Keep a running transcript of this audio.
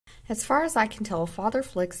As far as I can tell, Father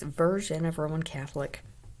Flick's version of Roman Catholic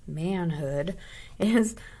manhood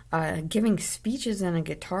is giving speeches in a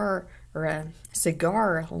guitar or a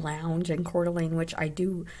cigar lounge in Coeur d'Alene, which I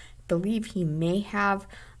do believe he may have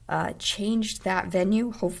changed that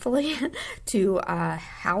venue, hopefully, to a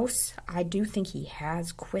house. I do think he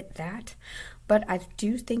has quit that, but I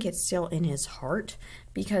do think it's still in his heart,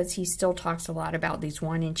 because he still talks a lot about these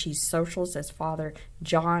wine and cheese socials, as Father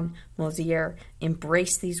John Mosier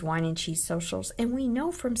embraced these wine and cheese socials. And we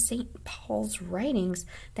know from St. Paul's writings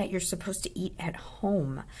that you're supposed to eat at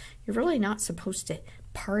home. You're really not supposed to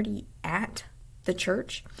party at the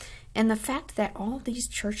church. And the fact that all these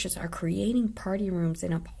churches are creating party rooms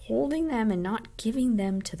and upholding them and not giving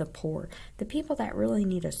them to the poor, the people that really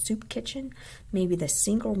need a soup kitchen, maybe the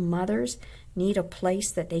single mothers need a place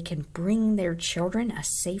that they can bring their children, a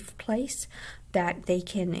safe place that they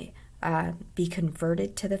can be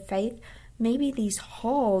converted to the faith. Maybe these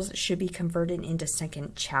halls should be converted into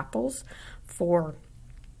second chapels for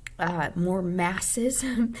more masses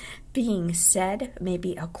being said,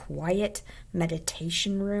 maybe a quiet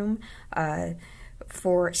meditation room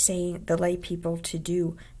for, say, the lay people to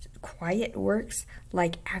do quiet works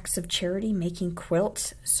like acts of charity, making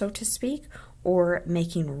quilts, so to speak, or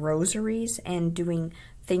making rosaries and doing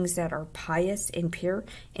things that are pious and pure,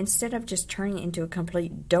 instead of just turning it into a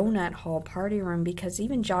complete donut hall party room. Because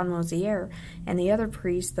even John Mosier and the other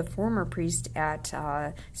priest, the former priest at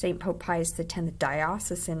St. Pope Pius X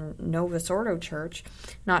Diocesan Novus Ordo Church,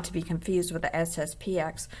 not to be confused with the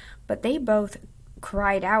SSPX, but they both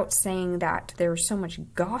cried out saying that there was so much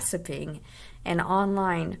gossiping and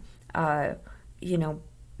online, backtalk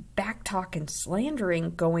and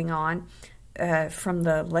slandering going on from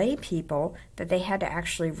the lay people, that they had to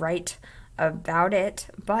actually write about it,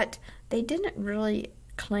 but they didn't really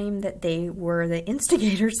claim that they were the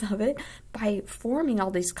instigators of it by forming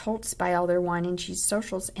all these cults, by all their wine and cheese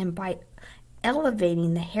socials, and by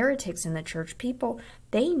elevating the heretics in the church. People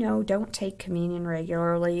they know don't take communion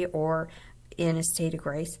regularly or in a state of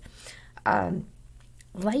grace.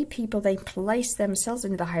 Lay people, they place themselves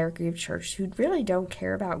into the hierarchy of church who really don't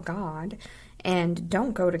care about God and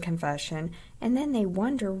don't go to confession, and then they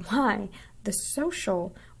wonder why the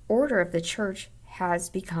social order of the church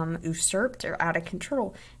has become usurped or out of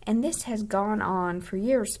control. And this has gone on for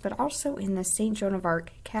years, but also in the St. Joan of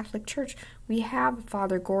Arc Catholic Church, we have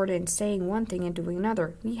Father Gordon saying one thing and doing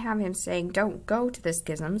another. We have him saying, don't go to the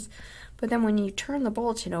schisms, but then when you turn the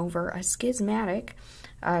bulletin over, a schismatic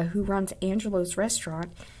who runs Angelo's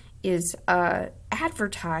restaurant is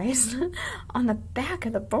advertised on the back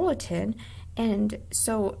of the bulletin. And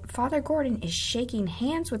so Father Gordon is shaking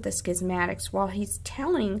hands with the schismatics while he's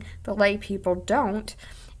telling the lay people don't.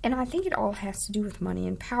 And I think it all has to do with money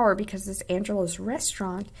and power, because this Angelo's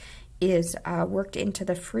restaurant is worked into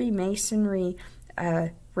the Freemasonry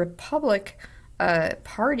Republican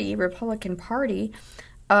Party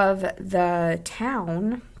of the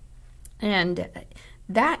town. And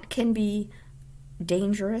that can be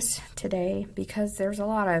dangerous today, because there's a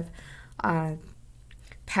lot of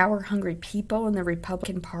power-hungry people in the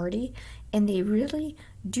Republican Party, and they really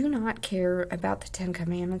do not care about the Ten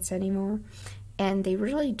Commandments anymore, and they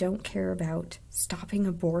really don't care about stopping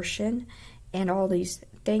abortion and all these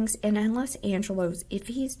things. And unless Angelo's, if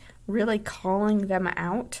he's really calling them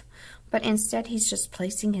out, but instead he's just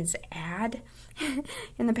placing his ad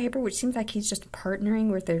in the paper, which seems like he's just partnering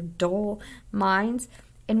with their dull minds.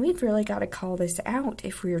 And we've really got to call this out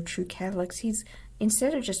if we are true Catholics. He's,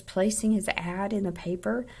 instead of just placing his ad in the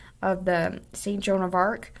paper of the St. Joan of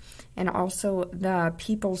Arc and also the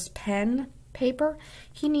People's Pen paper,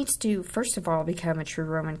 he needs to, first of all, become a true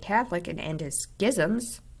Roman Catholic and end his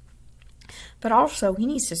schisms. But also, he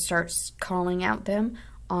needs to start calling out them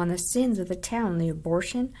on the sins of the town, the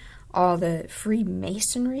abortion, all the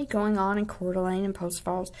Freemasonry going on in Coeur d'Alene and Post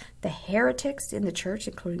Falls, the heretics in the church,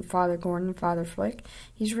 including Father Gordon and Father Flick.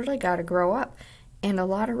 He's really got to grow up. And a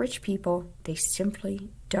lot of rich people, they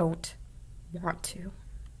simply don't want to.